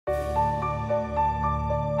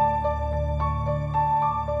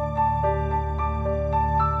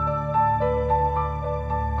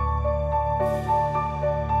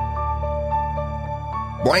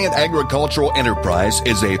Bryant Agricultural Enterprise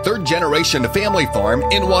is a third-generation family farm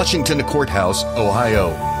in Washington Courthouse,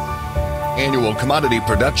 Ohio. Annual commodity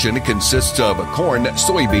production consists of corn,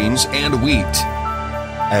 soybeans, and wheat.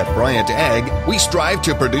 At Bryant Ag, we strive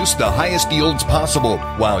to produce the highest yields possible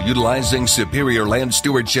while utilizing superior land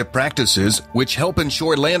stewardship practices which help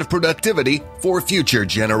ensure land productivity for future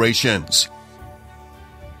generations.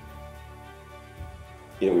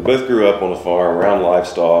 We both grew up on a farm around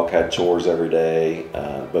livestock, had chores every day,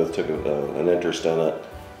 both took an interest in it.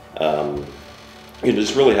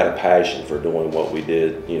 Just really had a passion for doing what we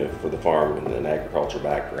did, for the farm and an agriculture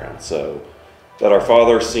background. So that our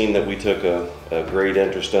father seen that we took a great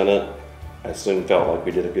interest in it, I soon felt like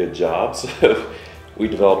we did a good job. So we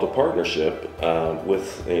developed a partnership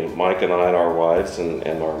with Mike and I and our wives and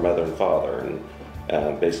our mother and father,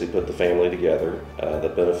 and basically put the family together.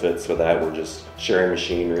 The benefits for that were just sharing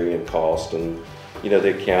machinery and cost and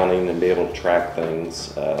the accounting, and be able to track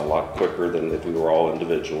things a lot quicker than if we were all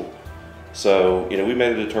individual. So we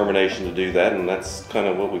made a determination to do that, and that's kind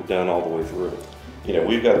of what we've done all the way through.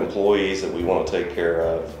 We've got employees that we want to take care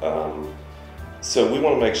of, so we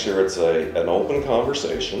want to make sure it's an open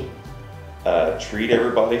conversation, treat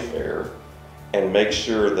everybody fair, and make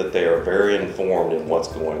sure that they are very informed in what's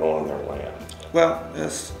going on in their land. Well,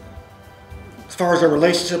 as far as our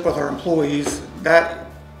relationship with our employees, that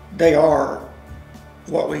they are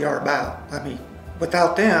what we are about. I mean,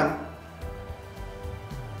 without them,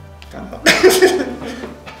 but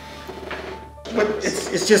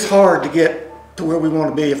it's just hard to get to where we want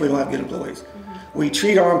to be if we don't have good employees. We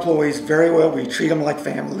treat our employees very well. We treat them like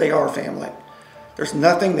family. They are family. There's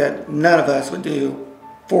nothing that none of us would do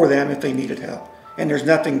for them if they needed help, and there's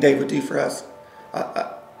nothing they would do for us.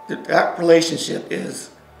 That relationship is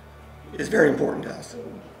very important to us.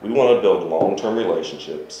 We want to build long-term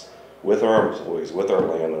relationships with our employees, with our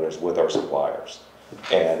landowners, with our suppliers,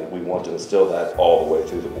 and we want to instill that all the way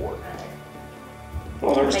through the board.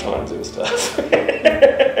 Well, there's times it was tough.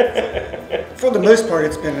 For the most part,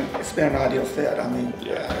 it's been an ideal fit. I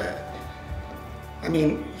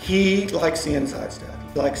mean, he likes the inside stuff.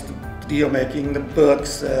 He likes the deal making, the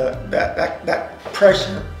books, that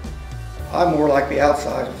pressure. I'm more like the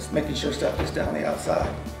outside, just making sure stuff is done on the outside.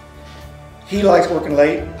 He likes working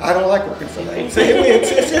late. I don't like working so late. So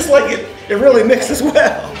it's just like it really mixes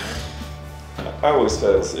well. I always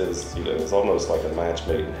said it's almost like a match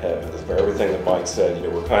made in heaven. For everything that Mike said,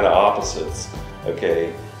 we're kind of opposites,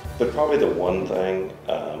 okay? But probably the one thing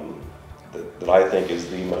that I think is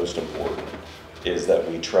the most important is that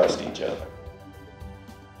we trust each other.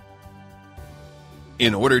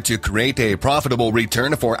 In order to create a profitable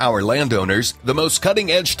return for our landowners, the most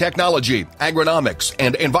cutting-edge technology, agronomics,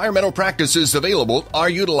 and environmental practices available are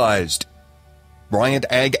utilized. Bryant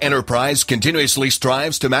Ag Enterprise continuously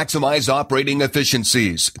strives to maximize operating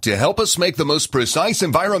efficiencies to help us make the most precise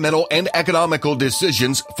environmental and economical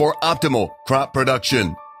decisions for optimal crop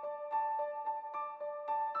production.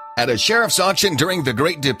 At a sheriff's auction during the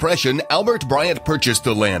Great Depression, Albert Bryant purchased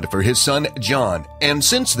the land for his son, John, and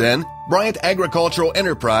since then, Bryant Agricultural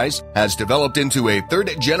Enterprise has developed into a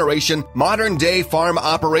third-generation, modern-day farm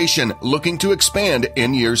operation looking to expand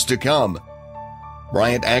in years to come.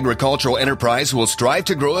 Bryant Agricultural Enterprise will strive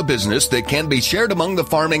to grow a business that can be shared among the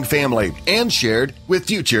farming family and shared with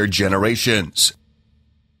future generations.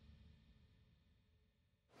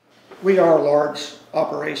 We are a large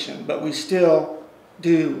operation, but we still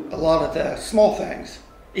do a lot of the small things,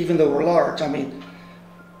 even though we're large. I mean,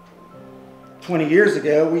 20 years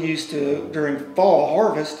ago, we used to, during fall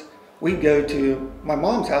harvest, we'd go to my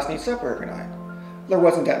mom's house and eat supper every night. There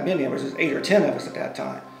wasn't that many of us, there was 8 or 10 of us at that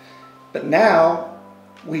time. But now,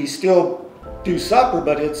 we still do supper,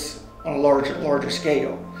 but it's on a larger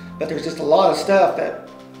scale. But there's just a lot of stuff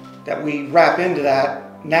that we wrap into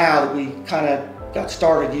that now that we kind of got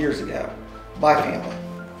started years ago by family.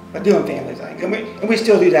 But doing family things, and we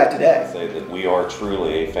still do that today. Say that we are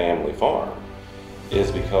truly a family farm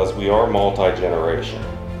is because we are multi-generation.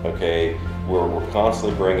 Okay, we're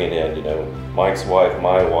constantly bringing in, Mike's wife,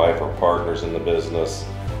 my wife are partners in the business.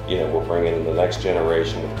 We're bringing in the next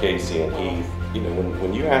generation with Casey and Heath.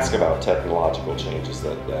 When you ask about technological changes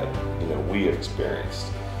that we have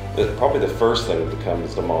experienced, probably the first thing that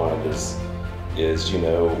comes to mind is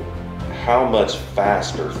how much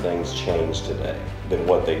faster things change today than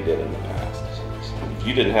what they did in the past. If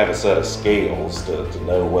you didn't have a set of scales to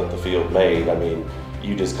know what the field made,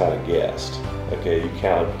 you just kind of guessed. Okay, you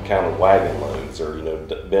counted wagon loads or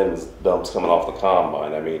bins, dumps coming off the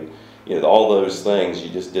combine. All those things, you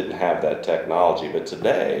just didn't have that technology. But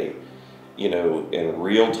today, in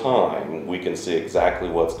real time, we can see exactly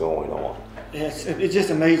what's going on. Yes, it just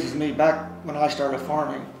amazes me. Back when I started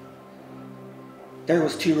farming, there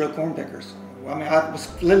was 2 row corn pickers. I mean, I was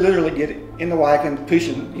literally getting in the wagon,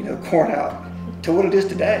 pushing, corn out to what it is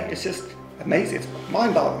today. It's just amazing. It's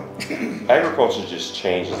mind-boggling. Agriculture just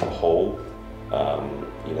changed as a whole.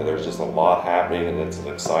 There's just a lot happening, and it's an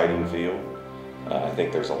exciting field. I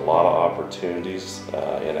think there's a lot of opportunities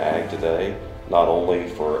in ag today, not only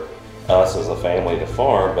for us as a family to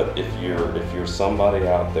farm, but if you're somebody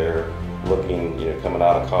out there looking, coming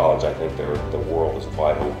out of college, I think the world is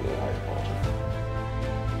wide open in agriculture.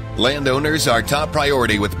 Landowners are top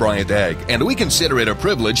priority with Bryant Ag, and we consider it a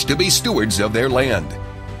privilege to be stewards of their land.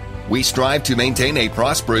 We strive to maintain a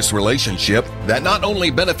prosperous relationship that not only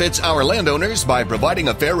benefits our landowners by providing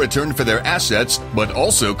a fair return for their assets, but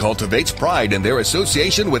also cultivates pride in their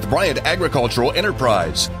association with Bryant Agricultural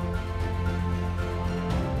Enterprise.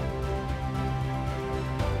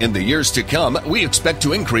 In the years to come, we expect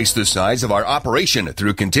to increase the size of our operation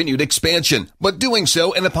through continued expansion, but doing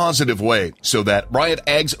so in a positive way, so that Bryant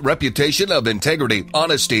Ag's reputation of integrity,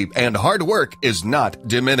 honesty, and hard work is not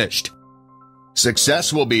diminished.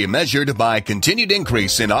 Success will be measured by continued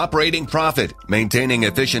increase in operating profit, maintaining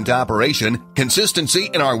efficient operation, consistency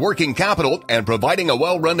in our working capital, and providing a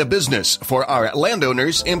well-run business for our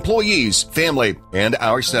landowners, employees, family, and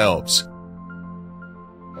ourselves.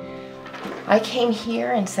 I came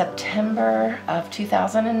here in September of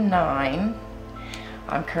 2009.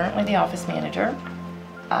 I'm currently the office manager.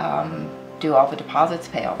 Do all the deposits,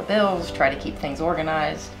 pay all the bills, try to keep things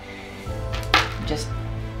organized. Just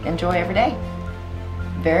enjoy every day.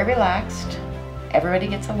 Very relaxed. Everybody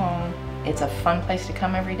gets along. It's a fun place to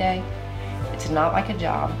come every day. It's not like a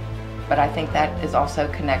job, but I think that is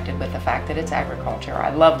also connected with the fact that it's agriculture.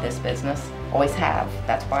 I love this business, always have.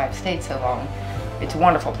 That's why I've stayed so long. It's a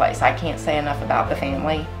wonderful place. I can't say enough about the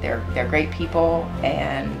family. They're great people,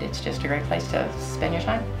 and it's just a great place to spend your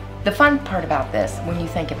time. The fun part about this, when you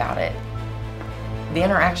think about it, the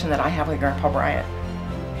interaction that I have with Grandpa Bryant,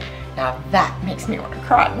 now that makes me want to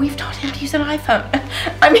cry. We've taught him to use an iPhone.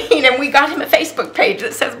 And we got him a Facebook page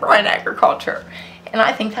that says Bryant Agriculture. And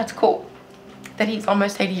I think that's cool, that he's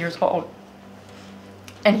almost 80 years old.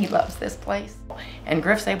 And he loves this place. And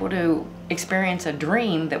Griff's able to experience a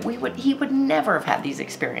dream that he would never have had these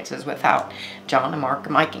experiences without John and Mark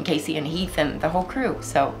and Mike and Casey and Heath and the whole crew.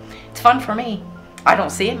 So it's fun for me. I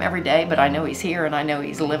don't see him every day, but I know he's here and I know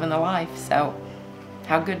he's living the life. So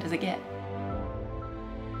how good does it get?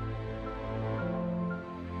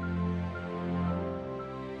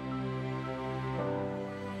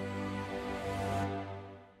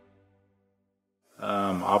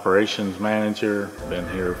 Operations manager, been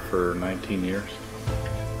here for 19 years.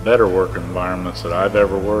 Better work environments that I've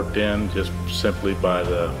ever worked in, just simply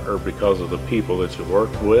because of the people that you work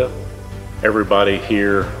with. Everybody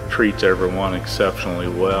here treats everyone exceptionally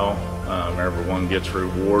well. Everyone gets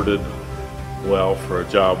rewarded well for a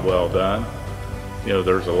job well done.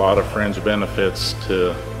 There's a lot of fringe benefits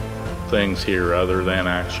to things here other than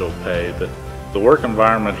actual pay. The work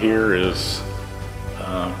environment here is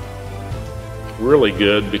really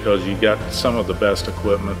good because you got some of the best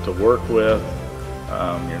equipment to work with.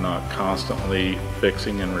 You're not constantly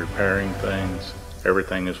fixing and repairing things.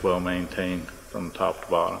 Everything is well maintained from top to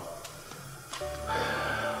bottom.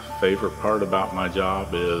 Favorite part about my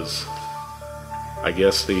job is, I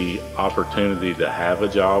guess, the opportunity to have a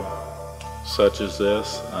job such as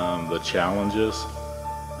this, the challenges.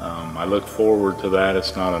 I look forward to that.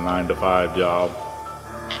 It's not a 9-to-5 job.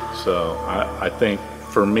 So I think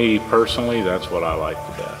for me personally, that's what I like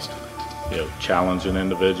the best. Challenging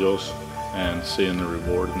individuals and seeing the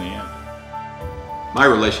reward in the end. My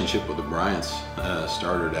relationship with the Bryants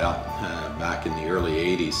started out back in the early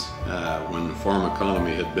 80s when the farm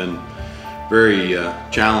economy had been very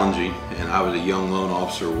challenging, and I was a young loan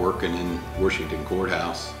officer working in Washington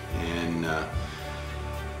Courthouse and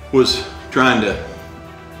was trying to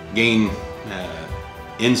gain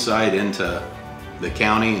insight into the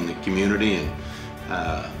county and the community, and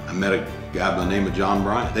I met a guy by the name of John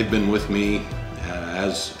Bryant. They've been with me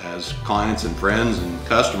as clients and friends and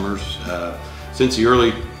customers since the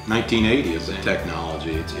early 1980s. The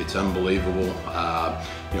technology, it's unbelievable.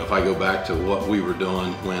 If I go back to what we were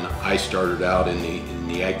doing when I started out in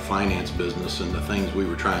the ag finance business and the things we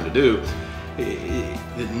were trying to do,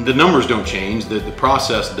 the numbers don't change, the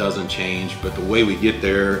process doesn't change, but the way we get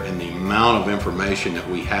there and the amount of information that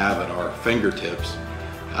we have at our fingertips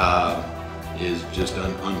is just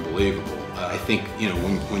unbelievable. I think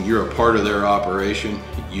when you're a part of their operation,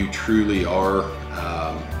 you truly are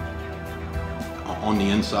on the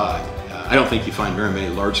inside. I don't think you find very many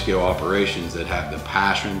large-scale operations that have the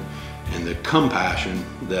passion and the compassion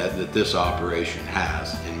that this operation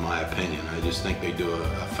has, in my opinion. I just think they do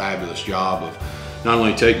a fabulous job of not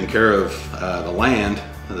only taking care of the land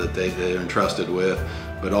that they're entrusted with,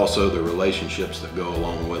 but also the relationships that go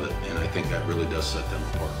along with it, and I think that really does set them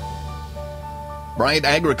apart. Bryant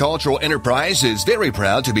Agricultural Enterprise is very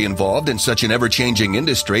proud to be involved in such an ever-changing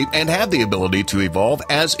industry and have the ability to evolve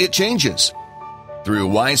as it changes. Through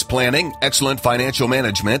wise planning, excellent financial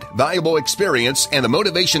management, valuable experience, and the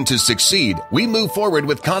motivation to succeed, we move forward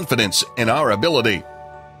with confidence in our ability.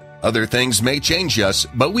 Other things may change us,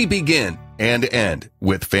 but we begin and end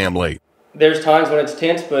with family. There's times when it's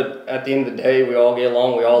tense, but at the end of the day, we all get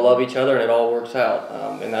along, we all love each other, and it all works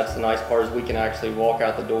out. And that's the nice part, is we can actually walk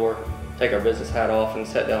out the door, take our business hat off, and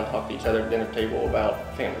sit down and talk to each other at the dinner table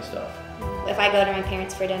about family stuff. If I go to my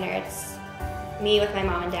parents for dinner, it's me with my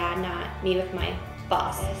mom and dad, not me with my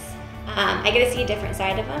bosses. I get to see a different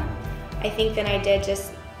side of him, I think, than I did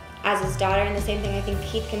just as his daughter. And the same thing I think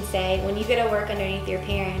Keith can say, when you get to work underneath your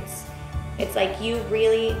parents, it's like you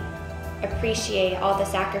really appreciate all the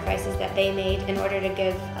sacrifices that they made in order to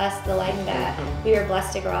give us the life that we were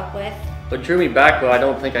blessed to grow up with. What drew me back, well, I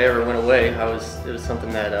don't think I ever went away. It was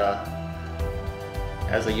something that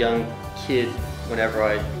as a young kid, whenever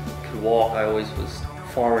I could walk, I always was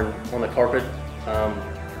farming on the carpet.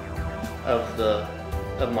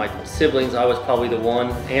 Of my siblings, I was probably the one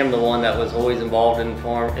that was always involved in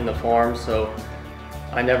the farm, so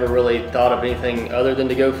I never really thought of anything other than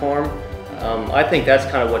to go farm. I think that's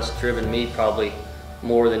kind of what's driven me probably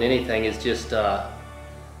more than anything, is just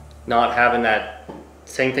not having that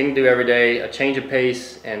same thing to do every day, a change of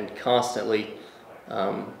pace, and constantly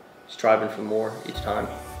striving for more each time.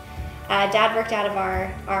 Dad worked out of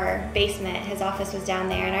our basement. His office was down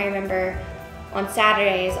there, and I remember on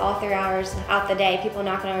Saturdays, all 3 hours out the day, people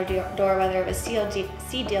knocking on our door, whether it was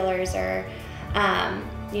seed dealers or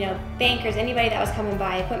bankers, anybody that was coming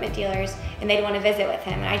by, equipment dealers, and they'd want to visit with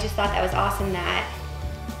him. And I just thought that was awesome that,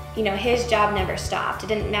 his job never stopped. It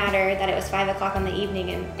didn't matter that it was 5 o'clock in the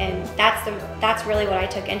evening, and that's really what I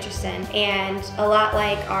took interest in. And a lot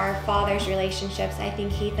like our father's relationships, I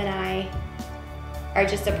think Heath and I are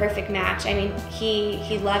just a perfect match. I mean,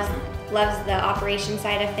 he loves the operation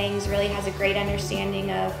side of things, really has a great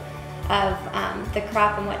understanding of the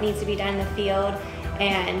crop and what needs to be done in the field.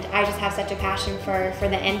 And I just have such a passion for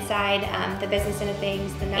the inside, the business end of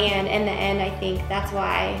things. And in the end, I think that's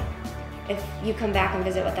why if you come back and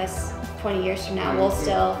visit with us 20 years from now, we'll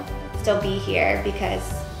still be here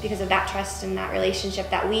because of that trust and that relationship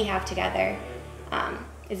that we have together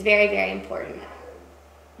is very, very important.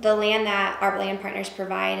 The land that our land partners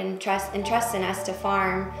provide and trust in us to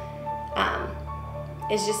farm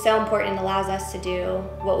is just so important and allows us to do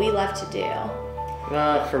what we love to do.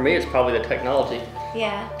 For me, it's probably the technology.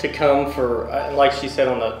 Yeah. To come for, like she said,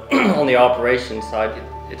 on the on the operations side,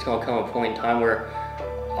 it's going to come a point in time where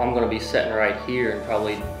I'm going to be sitting right here, and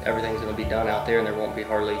probably everything's going to be done out there, and there won't be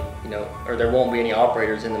hardly, or there won't be any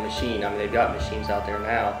operators in the machine. I mean, they've got machines out there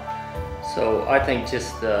now. So I think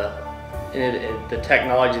just the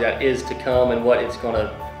technology that is to come and what it's going to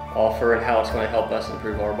offer and how it's going to help us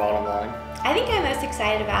improve our bottom line. I think I'm most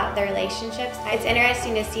excited about the relationships. It's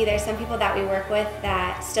interesting to see there's some people that we work with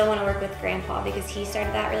that still want to work with Grandpa because he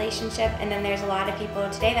started that relationship, and then there's a lot of people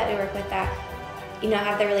today that we work with that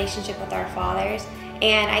have the relationship with our fathers.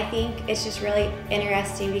 And I think it's just really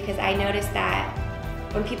interesting because I noticed that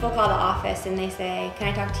when people call the office and they say, can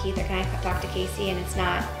I talk to Heath or can I talk to Casey, and it's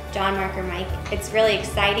not John, Mark, or Mike, it's really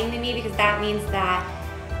exciting to me because that means that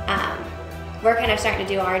we're kind of starting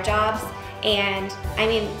to do our jobs. And I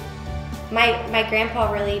mean, my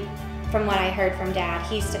grandpa really, from what I heard from Dad,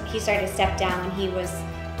 he started to step down when he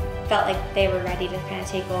felt like they were ready to kind of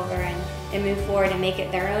take over and move forward and make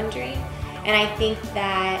it their own dream. And I think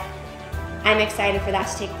that I'm excited for that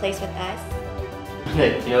to take place with us.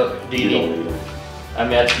 Do you need them? I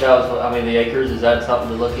mean, the acres, is that something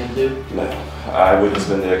to look into? No, I wouldn't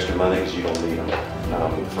spend the extra money because you don't need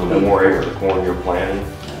them. For no more acres of corn you're planting.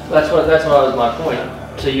 That's what was my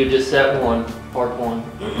point. So you just set one, part one.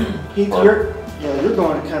 Heath, you're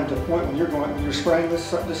going to come to a point when you're spraying this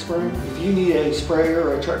spring. If you need a sprayer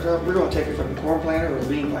or a truck driver, you're going to take it from the corn planter or the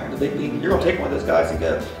bean planter, the big bean. You're going to take one of those guys and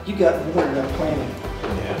go, you got more than enough planting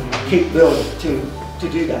capability to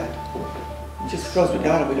do that. Just because we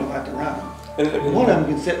got it, we don't have to run them. And one of them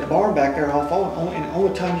can sit in the barn back there all fall, and the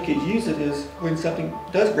only time you could use it is when something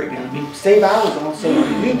does break down. I mean, save hours on, so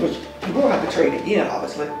you will have to trade it in,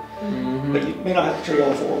 obviously. Mm-hmm. But you may not have to trade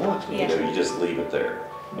all four at once. Yeah. You just leave it there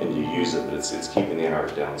and you use it, but it's keeping the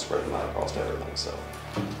hours down and spreading them out across everything. So,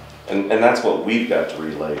 and that's what we've got to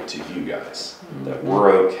relay to you guys, that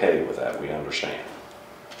we're okay with that. We understand.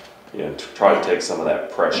 try to take some of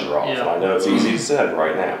that pressure off. Yeah. I know it's easy said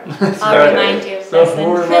right now. I'll remind you.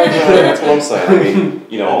 That's what I'm saying. I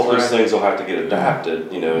mean, all those right. things will have to get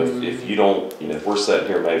adapted. If you don't, if we're sitting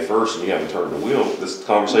here May 1st and you haven't turned the wheel, this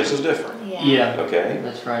conversation is different. Yeah. Okay.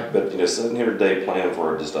 That's right. But sitting here today planning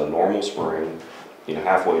for just a normal spring,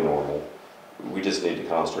 halfway normal, we just need to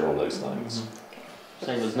concentrate on those things.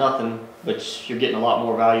 Same as nothing, but you're getting a lot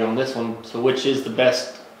more value on this one. So which is the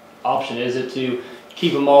best option? Is it to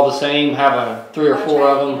keep them all the same, have 3 or 4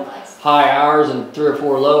 of them high hours and 3 or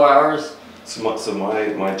 4 low hours? So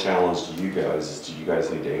my challenge to you guys is you guys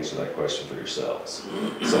need to answer that question for yourselves.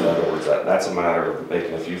 So in other words, that's a matter of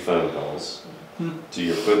making a few phone calls to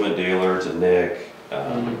your equipment dealer, to Nick,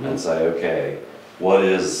 and say, okay, what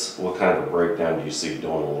kind of a breakdown do you see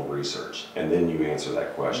doing a little research? And then you answer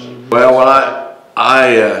that question. Well, when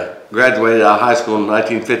I graduated out of high school in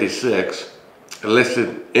 1956,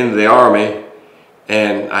 enlisted into the Army,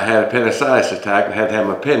 and I had appendicitis attack and had to have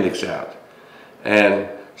my appendix out. And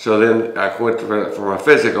so then I went for my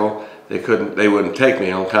physical. They wouldn't take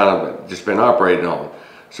me on kind of just been operated on.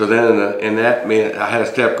 So then I had a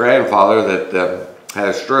step grandfather that had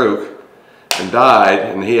a stroke and died,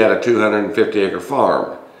 and he had a 250-acre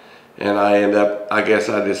farm. And I guess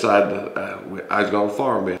I decided I was going to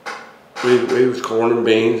farm it. We was corn and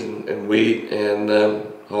beans and wheat and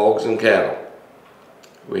hogs and cattle.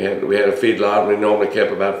 We had a feedlot. We normally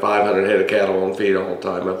kept about 500 head of cattle on feed all the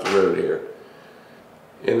time up the road here.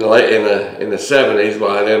 In the 70s,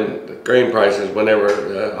 by then the grain prices, whenever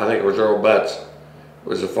I think it was Earl Butts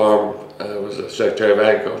was the Secretary of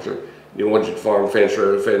Agriculture. He wanted to farm fence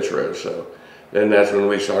row to fence row. So then that's when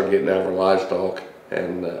we started getting out of our livestock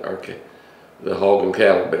and the hog and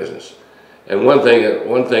cattle business. And one thing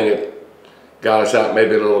that got us out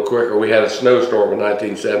maybe a little quicker, we had a snowstorm in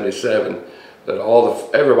 1977 that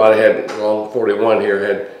everybody had along 41 here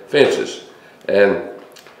had fences, and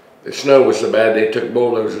the snow was so bad they took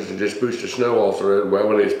bulldozers and just pushed the snow off the road. Well,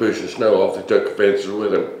 when they was pushing the snow off, they took the fences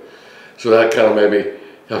with them. So that kind of maybe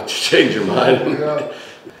helped you change your mind.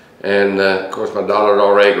 And of course, my daughter had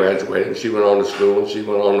already graduated, and she went on to school, and she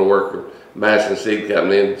went on to work for Madison Seed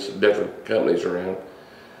Company and some different companies around.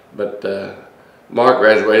 But Mark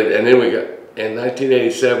graduated, and then in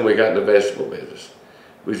 1987 we got in the vegetable business.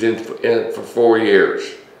 We was in it for 4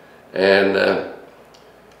 years, and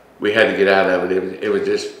we had to get out of it.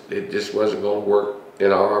 It just wasn't going to work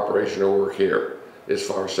in our operation or work here this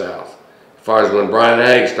far south. As far as when Bryant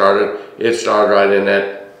Ag started, it started right in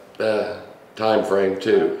that time frame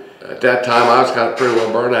too. At that time, I was kind of pretty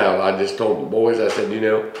well burnt out. I just told the boys, I said, I'm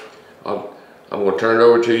going to turn it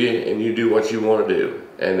over to you, and you do what you want to do.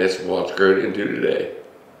 And that's what it's grown into today.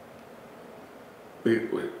 We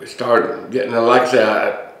started getting, like I said,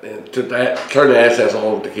 I turned the assets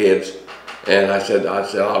on with the kids. And I said,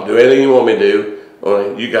 I'll do anything you want me to do,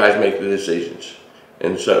 only you guys make the decisions.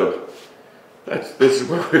 And so this is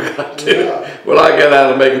where we got to. Yeah. When I got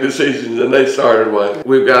out of making decisions and they started one.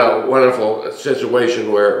 We've got a wonderful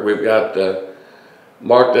situation where we've got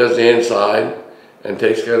Mark does the inside and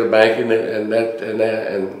takes care of the banking and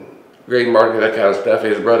grain marketing, that kind of stuff.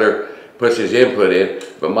 His brother puts his input in,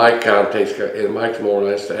 but Mike kind of takes care, and Mike's more or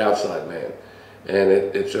less the outside man. And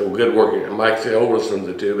it's a good working, Mike's the oldest of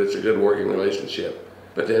the two, but it's a good working relationship.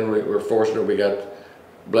 But then we're fortunate, we got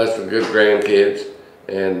blessed with good grandkids,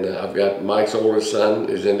 and I've got Mike's oldest son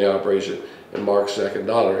is in the operation, and Mark's second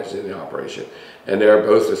daughter is in the operation. And they're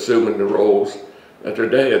both assuming the roles that their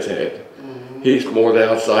dad's had. Mm-hmm. He's more the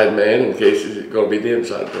outside man in case he's going to be the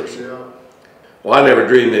inside person. Yeah. Well, I never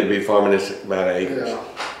dreamed they'd be farming this amount of acres. Yeah.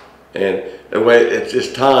 And the way it's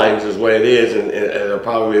just times is the way it is, and they'll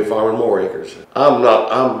probably be farming more acres. I'm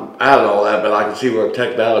out of all that, but I can see where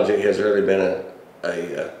technology has really been a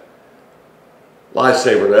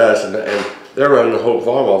lifesaver to us, and they're running the whole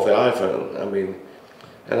farm off the iPhone. I mean,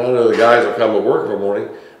 and I know the guys will come to work in the morning,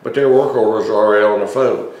 but their work orders are already on the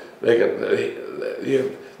phone.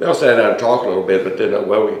 They'll stand down and talk a little bit, but then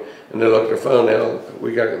and they look at their phone.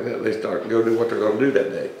 They start to go do what they're going to do that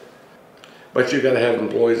day. But you got to have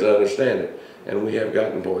employees that understand it, and we have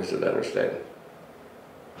got employees that understand it.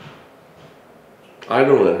 I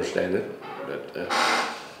don't understand it,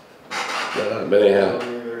 but anyhow,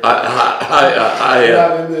 I'm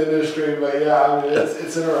not in the industry, but yeah, I mean,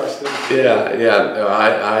 it's interesting.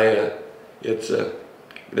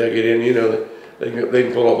 They get in, they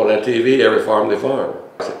can pull up on that TV every farm they farm.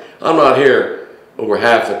 I'm not here over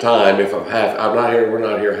half the time. We're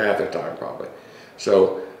not here half the time probably.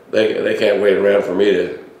 So. They can't wait around for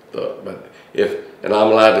me and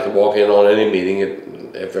I'm allowed to walk in on any meeting.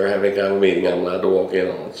 If they're having any kind of meeting, I'm allowed to walk in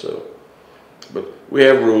on. So, but we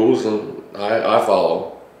have rules, and I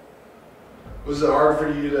follow. Was it hard for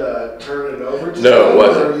you to turn it over to No, it them,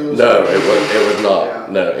 wasn't. or you No, it was not. Yeah.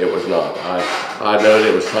 No, it was not. I know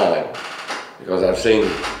it was time, because I've seen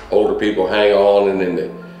older people hang on, and then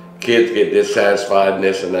the kids get dissatisfied and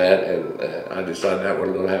this and that, and I decided that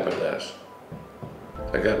wasn't going to happen to us.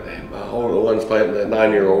 I got my older one's playing that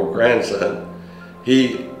 9-year-old grandson.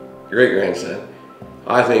 Great-grandson.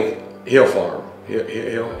 I think he'll farm.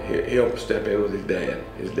 He'll step in with his dad.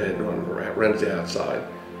 His dad runs the outside.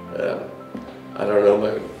 I don't know,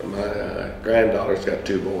 my granddaughter's got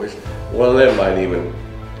 2 boys. One of them might even,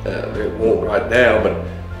 they won't right now, but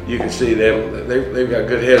you can see them, they've got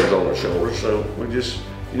good heads on their shoulders, so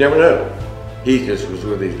you never know. He just was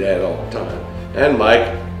with his dad all the time. And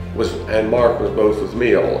Mark was both with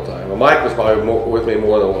me all the time. Well, Mike was probably with me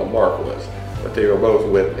more than what Mark was, but they were both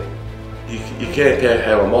with me. You can't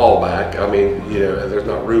have them all back. I mean, there's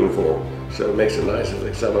not room for them. So it makes it nice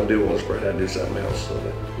if someone do want to spread out and do something else. So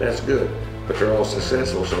that's good. But they're all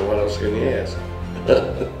successful, so what else can you ask?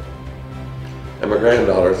 And my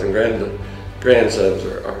granddaughters and grandsons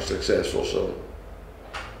are successful, so.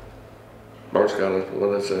 Mark's got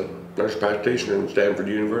one that's a nurse practitioner in Stanford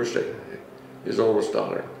University, his oldest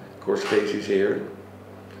daughter. Of course, Casey's here,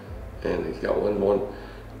 and he's got one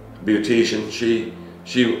beautician. She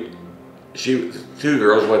 2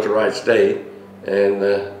 girls went to Wright State,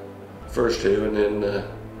 and first 2, and then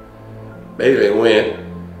basically went.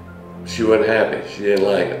 She wasn't happy. She didn't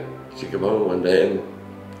like it. She came home one day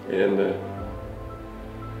and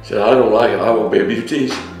said, "I don't like it. I won't be a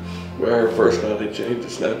beautician." Well, her first night they changed the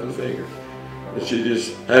snap of the finger. And she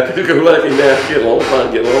just happy to go lucky now, get along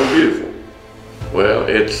fine, get along beautiful. Well,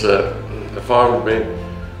 it's the farm's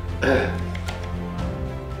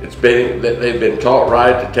they've been taught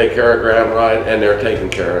right to take care of ground right, and they're taking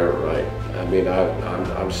care of it right. I mean,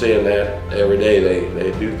 I'm seeing that every day.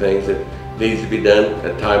 They do things that needs to be done in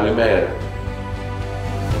a timely manner.